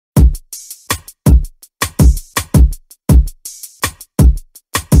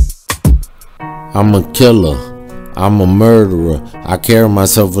I'm a killer, I'm a murderer. I carry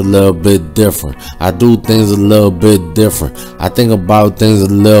myself a little bit different. I do things a little bit different. I think about things a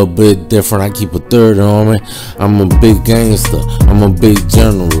little bit different. I keep a 30 on me. I'm a big gangster, I'm a big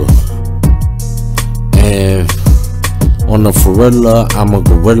general. And on the gorilla, I'm a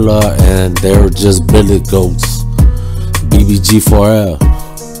gorilla, and they're just billy goats. BBG forever.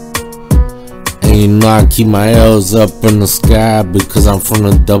 And you know I keep my L's up in the sky because I'm from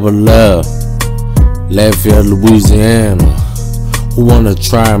the double L. Lafayette, Louisiana. Who wanna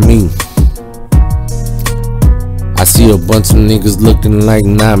try me? I see a bunch of niggas looking like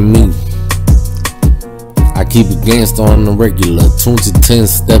not me. I keep it gangsta on the regular, 2 to 10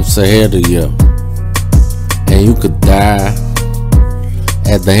 steps ahead of you. And you could die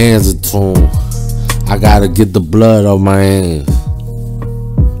at the hands of Tune. I gotta get the blood off my hands.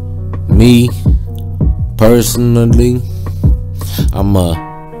 Me, personally, I'm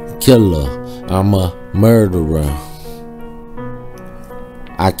a killer, I'm a murderer.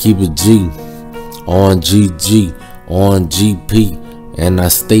 I keep it G, on GG, on GP, and I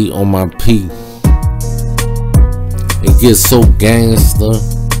stay on my P. It gets so gangster,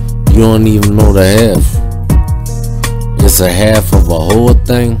 you don't even know the half. It's a half of a whole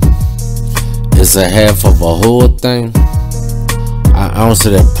thing. It's a half of a whole thing. An ounce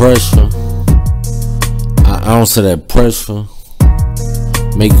of that pressure. An ounce of that pressure.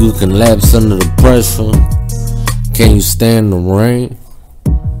 Make you collapse under the pressure. Can you stand the rain?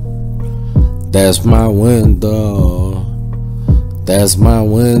 That's my window. That's my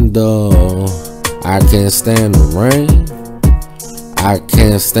window. I can't stand the rain. I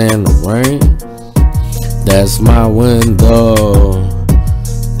can't stand the rain. That's my window.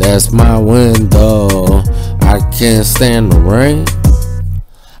 That's my window. I can't stand the rain.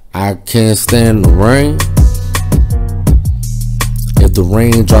 I can't stand the rain. If the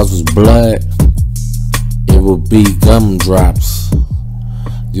raindrops was blood, it would be gumdrops.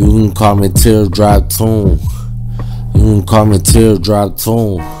 You can call me Teardrop Tune. You can call me Teardrop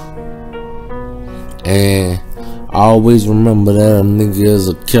Tune. And I always remember that a nigga is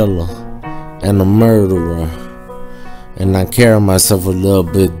a killer and a murderer. And I carry myself a little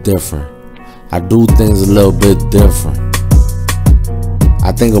bit different. I do things a little bit different.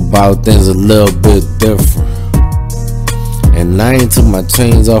 I think about things a little bit different. And I ain't took my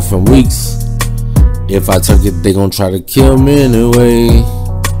chains off in weeks. If I took it, they gon' try to kill me anyway.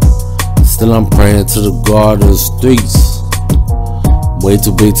 Still I'm praying to the God of the streets. Way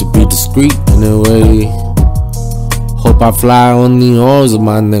too big to be discreet anyway. Hope I fly on the arms of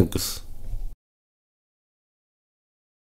my niggas.